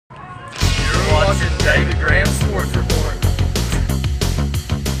This is David Graham Sports Report.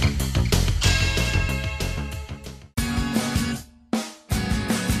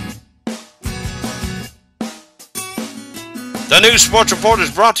 The new Sports Report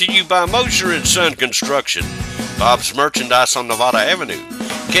is brought to you by Mosier & Son Construction, Bob's Merchandise on Nevada Avenue,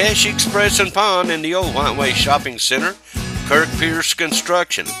 Cash Express and Pawn in the Old Whiteway Shopping Center, Kirk Pierce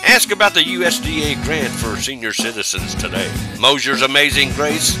Construction. Ask about the USDA grant for senior citizens today. Mosier's Amazing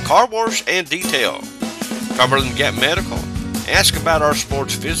Grace Car Wash and Detail, Cumberland Gap Medical. Ask about our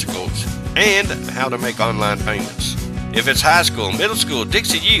sports physicals and how to make online payments. If it's high school, middle school,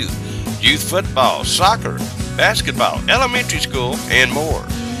 Dixie youth football, soccer, basketball, elementary school, and more.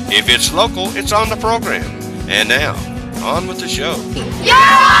 If it's local, it's on the program. And now, on with the show. You're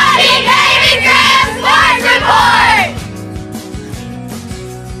watching David Graham Sports Report!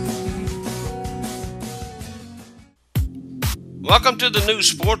 Welcome to the new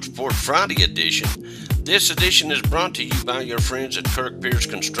Sports Report Friday edition. This edition is brought to you by your friends at Kirk Pierce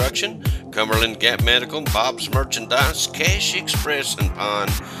Construction, Cumberland Gap Medical, Bob's Merchandise, Cash Express and Pawn,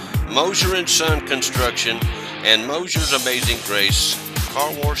 Mosier & Son Construction, and Mosier's Amazing Grace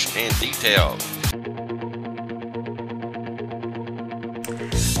Car Wash and Detail.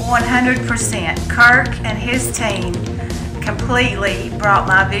 100%. Kirk and his team completely brought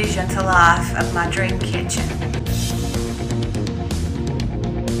my vision to life of my dream kitchen.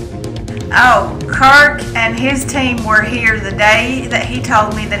 Oh, Kirk and his team were here the day that he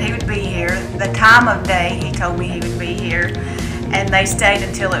told me that he would be here, the time of day he told me he would be here, and they stayed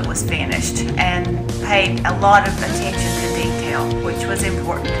until it was finished and paid a lot of attention to detail, which was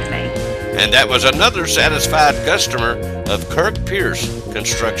important to me. And that was another satisfied customer of Kirk Pierce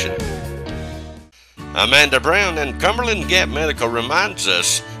Construction. Amanda Brown and Cumberland Gap Medical reminds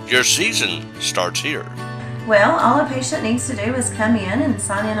us your season starts here. Well, all a patient needs to do is come in and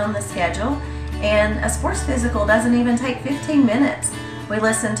sign in on the schedule, and a sports physical doesn't even take 15 minutes. We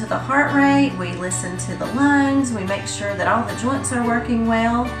listen to the heart rate, we listen to the lungs, we make sure that all the joints are working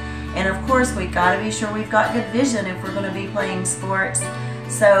well, and of course we've got to be sure we've got good vision if we're going to be playing sports.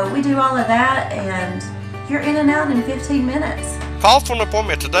 So we do all of that, and you're in and out in 15 minutes. Call for an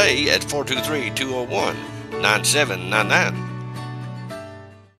appointment today at 423-201-9799.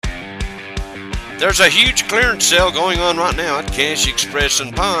 There's a huge clearance sale going on right now at Cash Express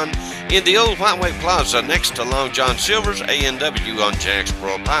and Pawn in the Old Whiteway Plaza next to Long John Silver's A&W on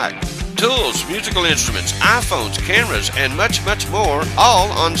Jacksboro Pike. Tools, musical instruments, iPhones, cameras, and much, much more, all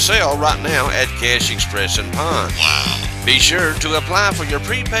on sale right now at Cash Express and Pawn. Wow. Be sure to apply for your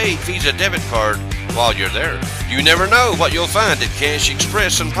prepaid Visa debit card while you're there. You never know what you'll find at Cash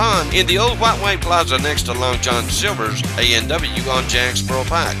Express and Pawn in the Old Whiteway Plaza next to Long John Silver's A&W on Jacksboro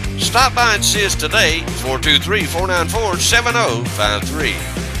Pike. Stop by and see us today, 423-494-7053.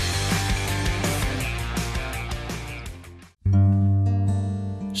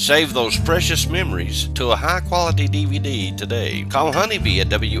 Save those precious memories to a high-quality DVD today. Call Honeybee at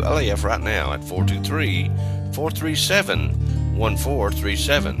WLAF right now at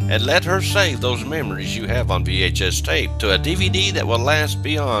 423-437-1437 and let her save those memories you have on VHS tape to a DVD that will last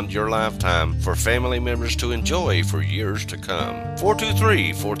beyond your lifetime for family members to enjoy for years to come.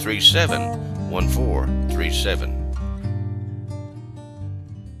 423-437-1437.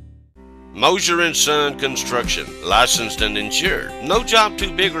 Mosier & Son Construction, licensed and insured. No job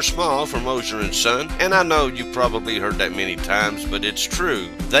too big or small for Mosier & Son, and I know you've probably heard that many times, but it's true.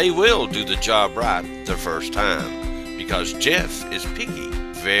 They will do the job right the first time, because Jeff is picky,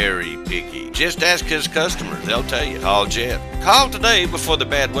 very picky. Just ask his customer, they'll tell you. Call Jeff. Call today before the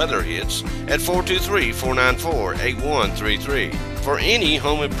bad weather hits at 423-494-8133 for any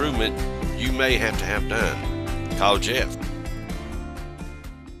home improvement you may have to have done. Call Jeff.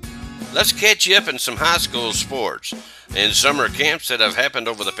 Let's catch you up in some high school sports. In summer camps that have happened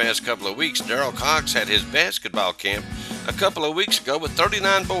over the past couple of weeks, Darryl Cox had his basketball camp a couple of weeks ago with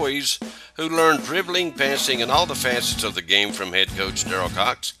 39 boys who learned dribbling, passing, and all the facets of the game from head coach Darryl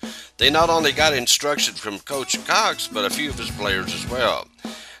Cox. They not only got instruction from Coach Cox, but a few of his players as well.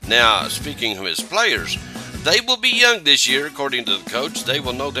 Now, speaking of his players, they will be young this year, according to the coach. They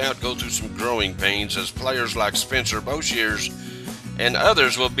will no doubt go through some growing pains as players like Spencer Boshiers and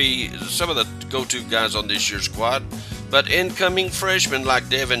others will be some of the go-to guys on this year's squad. But incoming freshmen like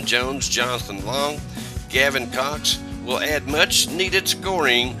Devin Jones, Jonathan Long, Gavin Cox will add much needed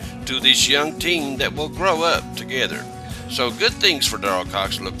scoring to this young team that will grow up together. So good things for Darryl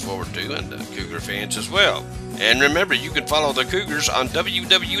Cox to look forward to, and the Cougar fans as well. And remember, you can follow the Cougars on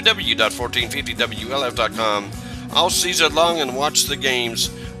www.1450WLF.com all season long and watch the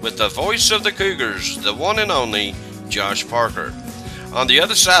games with the voice of the Cougars, the one and only Josh Parker. On the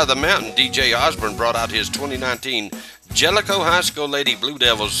other side of the mountain, DJ Osborne brought out his 2019 Jellicoe High School Lady Blue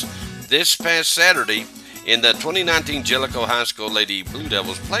Devils this past Saturday in the 2019 Jellicoe High School Lady Blue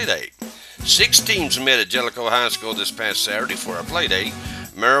Devils Playdate. 6 teams met at Jellicoe High School this past Saturday for a playdate.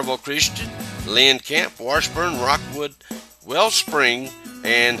 Maryville Christian, Lynn Camp, Washburn, Rockwood, Wellspring,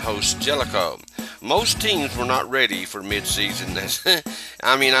 and host Jellicoe. Most teams were not ready for mid-season.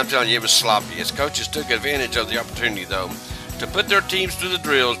 I mean, I'm telling you, it was sloppy. As coaches took advantage of the opportunity, though, to put their teams through the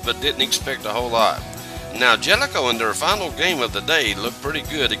drills, but didn't expect a whole lot. Now, Jellicoe in their final game of the day looked pretty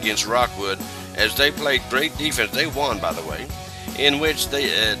good against Rockwood as they played great defense. They won, by the way, in which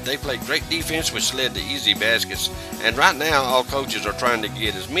they played great defense, which led to easy baskets. And right now, all coaches are trying to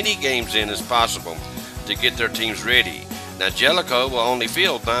get as many games in as possible to get their teams ready. Now, Jellicoe will only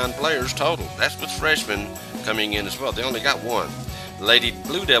field 9 players total. That's with freshmen coming in as well. They only got 1. Lady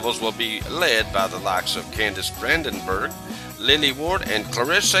Blue Devils will be led by the likes of Candace Brandenburg, Lily Ward, and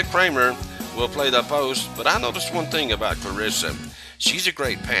Clarissa Kramer will play the post. But I noticed one thing about Clarissa. She's a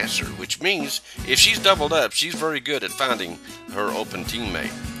great passer, which means if she's doubled up, she's very good at finding her open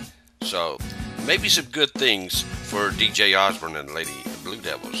teammate. So maybe some good things for DJ Osborne and Lady Blue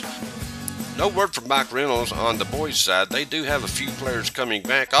Devils. No word from Mike Reynolds on the boys' side. They do have a few players coming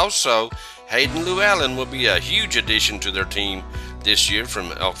back. Also, Hayden Llewellyn will be a huge addition to their team this year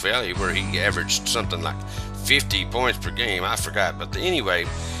from Elk Valley, where he averaged something like 50 points per game. I forgot, but anyway,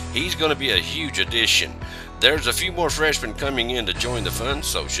 he's going to be a huge addition. There's a few more freshmen coming in to join the fun,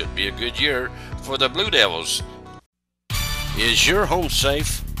 so should be a good year for the Blue Devils. Is your home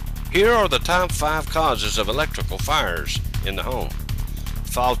safe? Here are the top 5 causes of electrical fires in the home.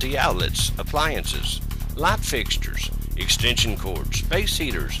 Faulty outlets, appliances, light fixtures, extension cords, space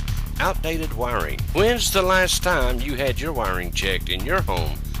heaters, outdated wiring. When's the last time you had your wiring checked in your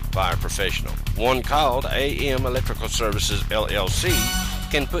home by a professional? One called AM Electrical Services LLC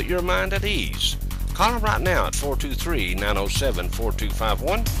can put your mind at ease. Call them right now at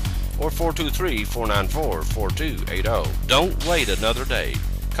 423-907-4251 or 423-494-4280. Don't wait another day.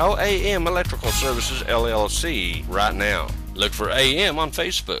 Call AM Electrical Services LLC right now. Look for AM on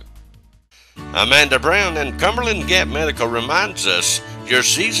Facebook. Amanda Brown and Cumberland Gap Medical reminds us your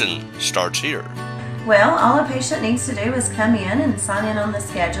season starts here. Well, all a patient needs to do is come in and sign in on the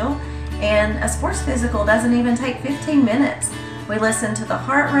schedule, and a sports physical doesn't even take 15 minutes. We listen to the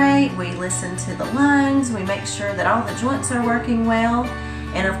heart rate, we listen to the lungs, we make sure that all the joints are working well,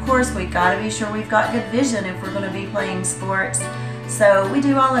 and of course we've got to be sure we've got good vision if we're going to be playing sports. So we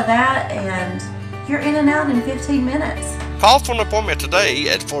do all of that, and you're in and out in 15 minutes. Call for an appointment today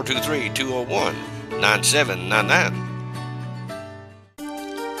at 423-201-9799.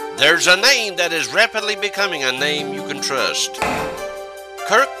 There's a name that is rapidly becoming a name you can trust.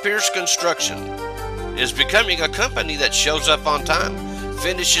 Kirk Pierce Construction is becoming a company that shows up on time,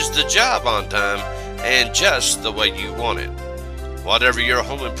 finishes the job on time, and just the way you want it. Whatever your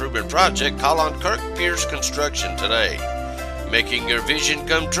home improvement project, call on Kirk Pierce Construction today, making your vision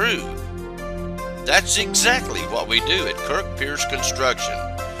come true. That's exactly what we do at Kirk Pierce Construction.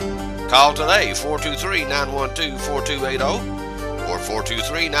 Call today, 423-912-4280 or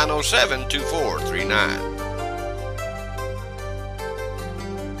 423-907-2439.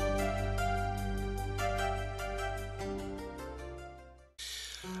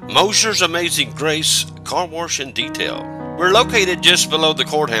 Mosher's Amazing Grace Car Wash and Detail. We're located just below the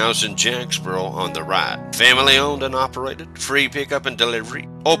courthouse in Jacksboro on the right. Family owned and operated, free pickup and delivery.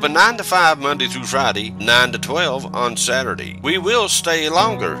 Open 9 to 5 Monday through Friday, 9 to 12 on Saturday. We will stay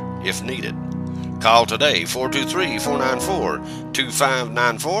longer if needed. Call today,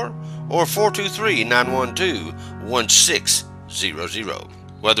 423-494-2594 or 423-912-1600.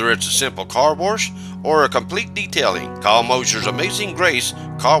 Whether it's a simple car wash or a complete detailing, call Mosher's Amazing Grace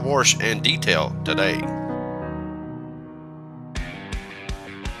Car Wash and Detail today.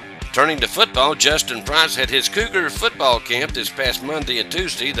 Turning to football, Justin Price had his Cougar football camp this past Monday and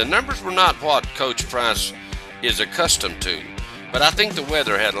Tuesday. The numbers were not what Coach Price is accustomed to, but I think the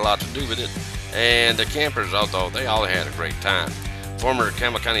weather had a lot to do with it, and the campers, although they all had a great time. Former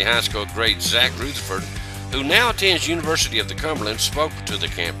Campbell County High School great Zach Rutherford, who now attends University of the Cumberland, spoke to the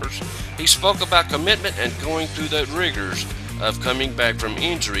campers. He spoke about commitment and going through the rigors of coming back from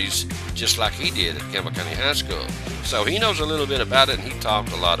injuries just like he did at Campbell County High School. So he knows a little bit about it, and he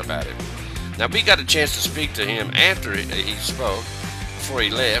talked a lot about it. Now, we got a chance to speak to him after he spoke, before he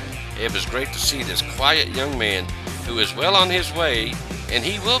left. It was great to see this quiet young man who is well on his way, and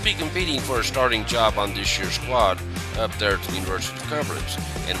he will be competing for a starting job on this year's squad up there at the University of Cumberland,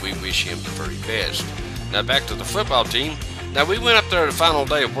 and we wish him the very best. Now back to the football team. Now we went up there the final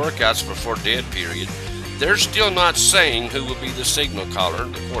day of workouts before dead period. They're still not saying who will be the signal caller,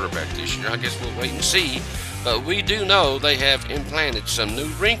 the quarterback this year. I guess we'll wait and see. But we do know they have implanted some new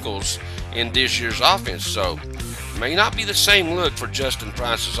wrinkles in this year's offense. So may not be the same look for Justin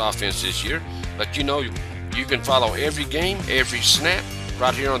Price's offense this year. But you know, you can follow every game, every snap,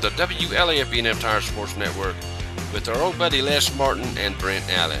 right here on the WLAFB Tire Sports Network with our old buddy Les Martin and Brent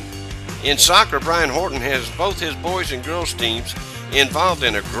Allen. In soccer, Brian Horton has both his boys and girls teams involved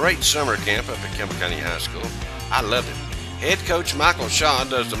in a great summer camp up at Campbell County High School. I love it. Head coach Michael Shaw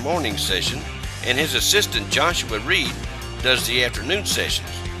does the morning session, and his assistant Joshua Reed does the afternoon sessions.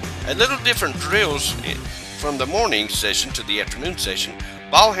 A little different drills from the morning session to the afternoon session.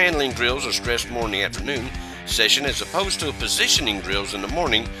 Ball handling drills are stressed more in the afternoon session as opposed to positioning drills in the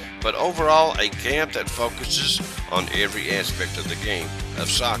morning, but overall a camp that focuses on every aspect of the game of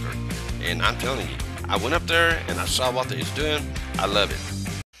soccer. And I'm telling you, I went up there and I saw what they was doing. I love it.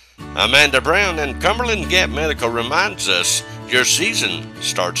 Amanda Brown and Cumberland Gap Medical reminds us your season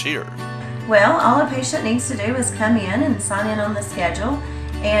starts here. Well, all a patient needs to do is come in and sign in on the schedule,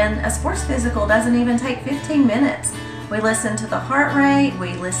 and a sports physical doesn't even take 15 minutes. We listen to the heart rate,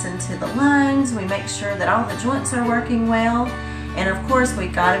 we listen to the lungs, we make sure that all the joints are working well, and of course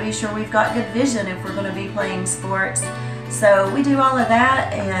we've got to be sure we've got good vision if we're going to be playing sports. So we do all of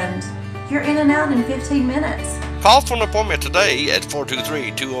that, and you're in and out in 15 minutes. Call for an appointment today at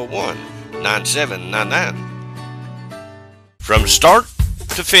 423-201-9799. From start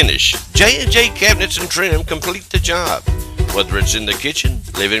to finish, J&J Cabinets and Trim complete the job, whether it's in the kitchen,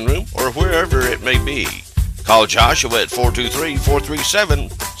 living room, or wherever it may be. Call Joshua at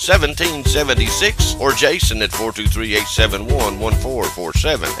 423-437-1776 or Jason at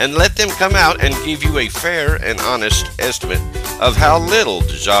 423-871-1447 and let them come out and give you a fair and honest estimate of how little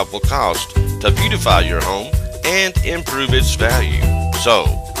the job will cost to beautify your home and improve its value. So,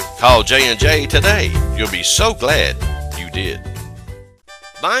 call J&J today. You'll be so glad you did.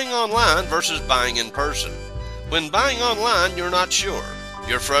 Buying online versus buying in person. When buying online, you're not sure.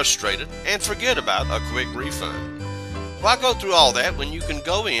 You're frustrated and forget about a quick refund. Why go through all that when you can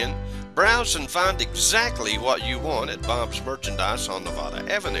go in, browse and find exactly what you want at Bob's Merchandise on Nevada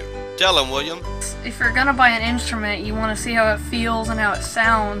Avenue? Tell them, William. If you're gonna buy an instrument, you want to see how it feels and how it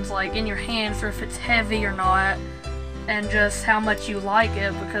sounds like in your hands, or if it's heavy or not, and just how much you like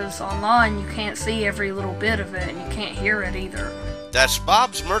it, because online you can't see every little bit of it and you can't hear it either. That's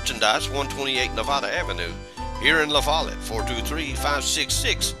Bob's Merchandise, 128 Nevada Avenue, here in La Follette,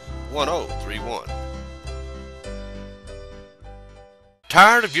 423-566-1031.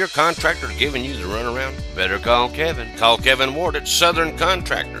 Tired of your contractor giving you the runaround? Better call Kevin. Call Kevin Ward at Southern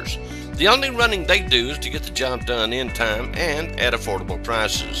Contractors. The only running they do is to get the job done in time and at affordable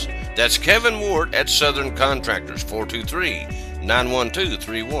prices. That's Kevin Ward at Southern Contractors,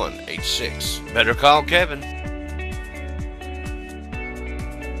 423-912-3186. Better call Kevin.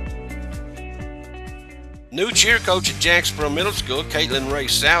 New cheer coach at Jacksboro Middle School, Caitlin Ray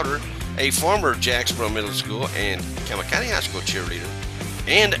Souter, a former Jacksboro Middle School and Campbell County High School cheerleader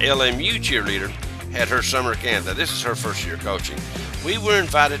and LMU cheerleader, had her summer camp. Now, this is her first year coaching. We were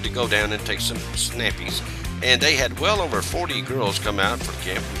invited to go down and take some snappies, and they had well over 40 girls come out for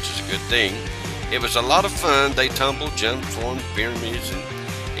camp, which is a good thing. It was a lot of fun. They tumbled, jumped, formed pyramids, and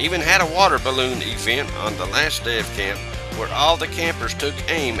even had a water balloon event on the last day of camp, where all the campers took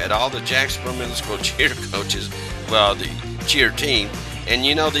aim at all the Jacksboro Middle School cheer coaches, well, the cheer team, and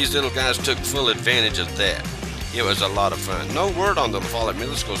you know these little guys took full advantage of that. It was a lot of fun. No word on the La Follette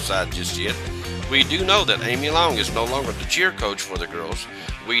Middle School side just yet. We do know that Amy Long is no longer the cheer coach for the girls.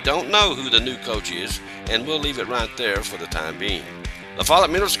 We don't know who the new coach is, and we'll leave it right there for the time being. La Follette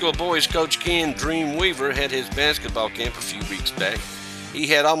Middle School boys coach Ken Dream Weaver had his basketball camp a few weeks back. He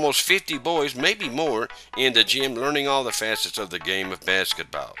had almost 50 boys, maybe more, in the gym learning all the facets of the game of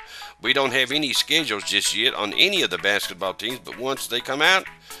basketball. We don't have any schedules just yet on any of the basketball teams, but once they come out,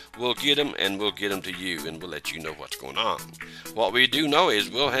 we'll get them and we'll get them to you, and we'll let you know what's going on. What we do know is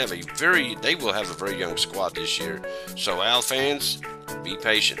they will have a very young squad this year. So Al fans, be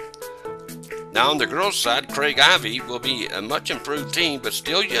patient. Now on the girls' side, Craig Ivey will be a much improved team, but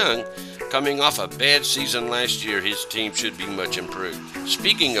still young. Coming off a bad season last year, his team should be much improved.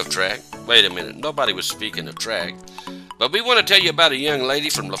 Speaking of track, wait a minute, nobody was speaking of track, but we want to tell you about a young lady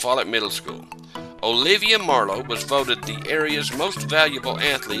from La Follette Middle School. Olivia Marlowe was voted the area's most valuable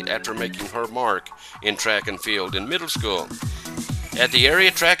athlete after making her mark in track and field in middle school. At the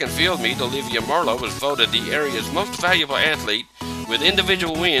area track and field meet, Olivia Marlowe was voted the area's most valuable athlete with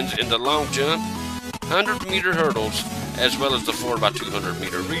individual wins in the long jump, 100-meter hurdles, as well as the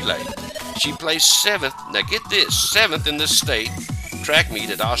 4x200-meter relay. She placed 7th, now get this, 7th in the state track meet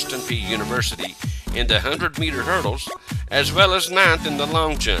at Austin Peay University in the 100-meter hurdles, as well as 9th in the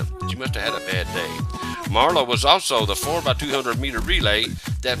long jump. She must have had a bad day. Marla was also the 4x200-meter relay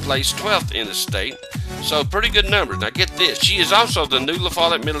that placed 12th in the state. So pretty good numbers. Now get this, she is also the new La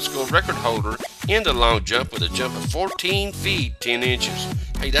Follette Middle School record holder in the long jump with a jump of 14 feet 10 inches.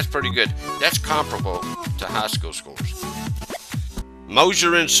 Hey, that's pretty good. That's comparable to high school scores.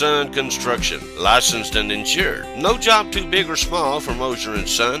 Mosier & Son Construction, licensed and insured. No job too big or small for Mosier &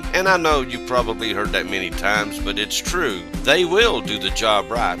 Son, and I know you probably heard that many times, but it's true. They will do the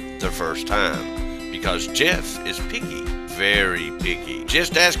job right the first time, because Jeff is picky, very picky.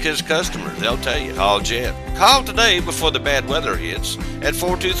 Just ask his customers, they'll tell you. Call Jeff. Call today before the bad weather hits at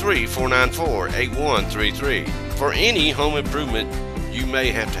 423-494-8133 for any home improvement you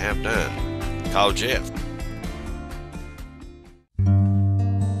may have to have done. Call Jeff.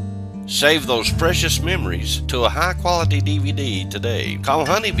 Save those precious memories to a high-quality DVD today. Call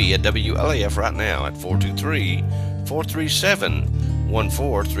Honeybee at WLAF right now at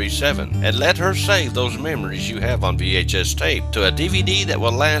 423-437-1437 and let her save those memories you have on VHS tape to a DVD that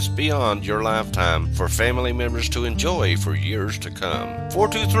will last beyond your lifetime for family members to enjoy for years to come.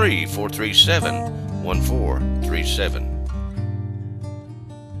 423-437-1437.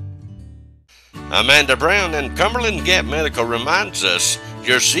 Amanda Brown and Cumberland Gap Medical reminds us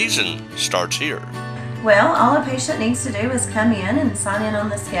your season starts here. Well, all a patient needs to do is come in and sign in on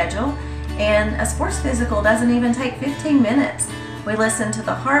the schedule, and a sports physical doesn't even take 15 minutes. We listen to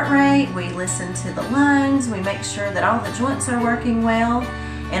the heart rate, we listen to the lungs, we make sure that all the joints are working well,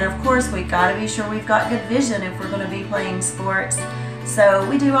 and of course we've got to be sure we've got good vision if we're going to be playing sports. So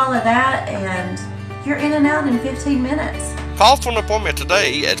we do all of that, and you're in and out in 15 minutes. Call for an appointment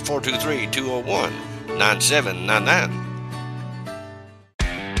today at 423-201-9799.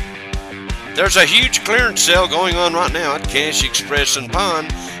 There's a huge clearance sale going on right now at Cash Express and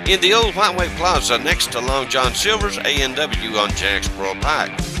Pond in the old Whiteway Plaza next to Long John Silver's A&W on Jacksboro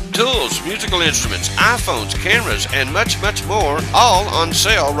Pike. Tools, musical instruments, iPhones, cameras, and much, much more, all on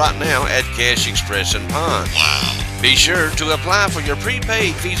sale right now at Cash Express and Pond. Wow. Be sure to apply for your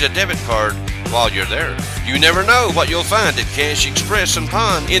prepaid Visa debit card while you're there. You never know what you'll find at Cash Express and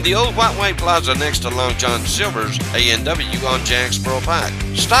Pond in the old Whiteway Plaza next to Long John Silver's A&W on Jacksboro Pike.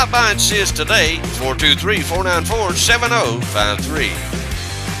 Stop by and see us today, 423-494-7053.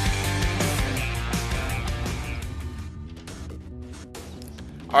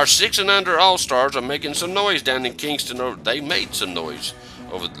 Our 6 and under All-Stars are making some noise down in Kingston. They made some noise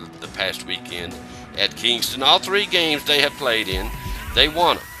over the past weekend at Kingston. All 3 games they have played in, they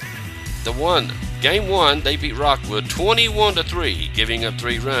won them. Game 1, they beat Rockwood 21-3, giving up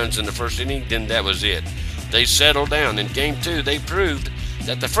 3 runs in the first inning, then that was it. They settled down. In Game 2, they proved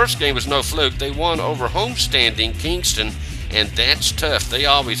that the first game was no fluke. They won over homestanding Kingston, and that's tough. They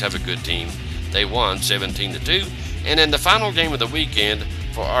always have a good team. They won 17-2, and in the final game of the weekend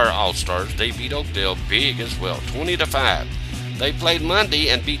for our All-Stars, they beat Oakdale big as well, 20-5. They played Monday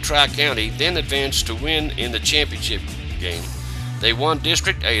and beat Tri-County, then advanced to win in the championship game. They won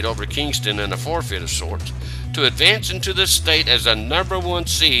District 8 over Kingston in a forfeit of sorts to advance into the state as a #1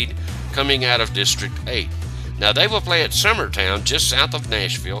 seed coming out of District 8. Now they will play at Summertown just south of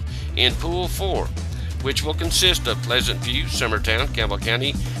Nashville in Pool 4, which will consist of Pleasant View, Summertown, Campbell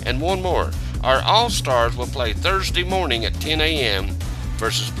County, and one more. Our All-Stars will play Thursday morning at 10 a.m.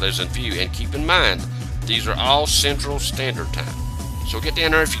 versus Pleasant View, and keep in mind, these are all Central Standard Time. So get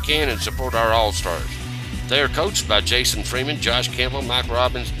down there if you can and support our All-Stars. They are coached by Jason Freeman, Josh Campbell, Mike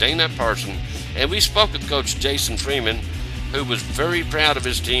Robbins, Dana Parson, and we spoke with Coach Jason Freeman, who was very proud of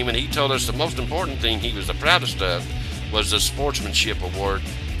his team, and he told us the most important thing he was the proudest of was the sportsmanship award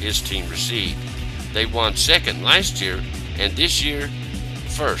his team received. They won second last year, and this year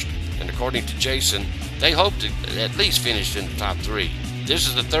first. And according to Jason, they hope to at least finish in the top 3. This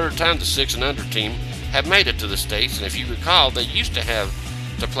is the 3rd time the 6 and under team have made it to the States, and if you recall, they used to have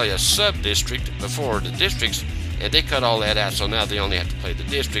to play a sub-district before the districts, and they cut all that out, so now they only have to play the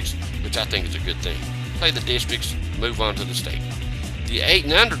districts, which I think is a good thing. Play the districts, move on to the state. The 8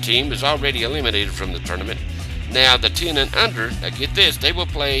 and under team is already eliminated from the tournament. Now the 10 and under, now get this, they will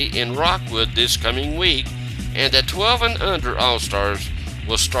play in Rockwood this coming week, and the 12 and under All-Stars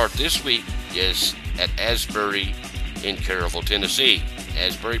will start this week, yes, at Asbury in Carrollville, Tennessee,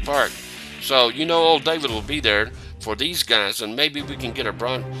 Asbury Park. So you know old David will be there for these guys, and maybe we can get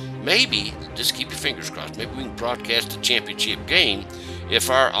maybe, just keep your fingers crossed, maybe we can broadcast a championship game if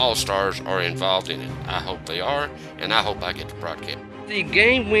our All-Stars are involved in it. I hope they are, and I hope I get to broadcast. The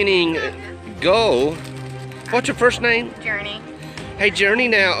game-winning goal, what's your first name? Journey. Hey Journey,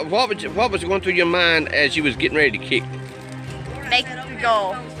 now what was going through your mind as you was getting ready to kick? Make the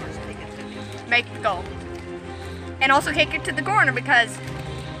goal. make the goal. And also kick it to the corner because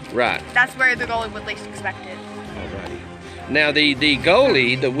Right. that's where the goalie would least expect it. Alrighty. Now the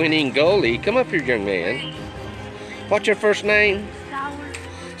goalie, the winning goalie, come up here, young man. What's your first name?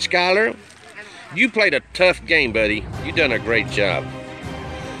 Skylar. You played a tough game, buddy. You done a great job.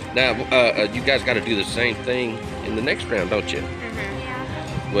 Now, you guys got to do the same thing in the next round, don't you?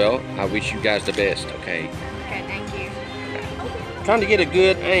 Mm-hmm. Well, I wish you guys the best, okay? Okay, thank you. Trying to get a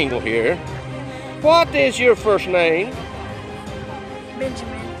good angle here. What is your first name?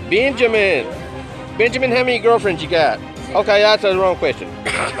 Benjamin. Benjamin. Benjamin, how many girlfriends you got? Okay, that's the wrong question.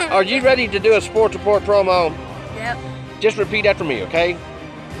 Are you ready to do a sports report promo? Yep. Just repeat after me, okay?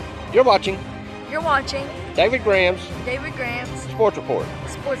 You're watching You're watching David Graham's David Graham's Sports Report.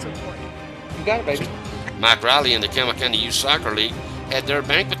 Sports Report. You got it, baby. Mike Riley and the Campbell County Youth Soccer League had their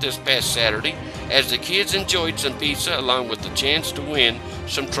banquet this past Saturday as the kids enjoyed some pizza along with the chance to win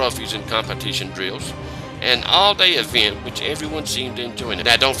some trophies and competition drills. An all-day event which everyone seemed to enjoy.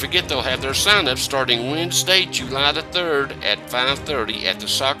 Now don't forget they'll have their sign-up starting Wednesday, July the 3rd at 5:30 at the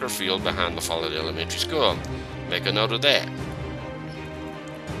soccer field behind the Follett Elementary School. Make a note of that.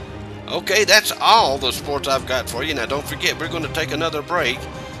 Okay, that's all the sports I've got for you. Now don't forget, we're going to take another break.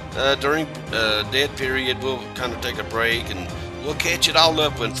 During dead period, we'll kind of take a break and we'll catch it all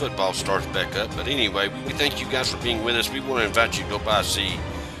up when football starts back up. But anyway, we thank you guys for being with us. We want to invite you to go by and see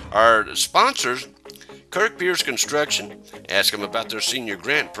our sponsors, Kirk Pierce Construction. Ask them about their senior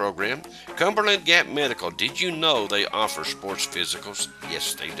grant program. Cumberland Gap Medical. Did you know they offer sports physicals?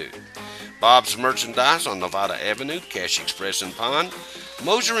 Yes, they do. Bob's Merchandise on Nevada Avenue, Cash Express and Pond.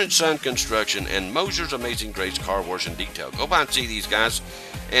 Moser & Son Construction and Moser's Amazing Grace Car Wash and Detail. Go by and see these guys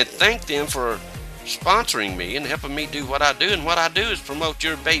and thank them for sponsoring me and helping me do what I do. And what I do is promote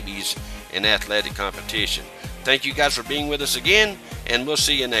your babies in athletic competition. Thank you guys for being with us again, and we'll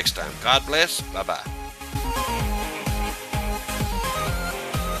see you next time. God bless. Bye-bye.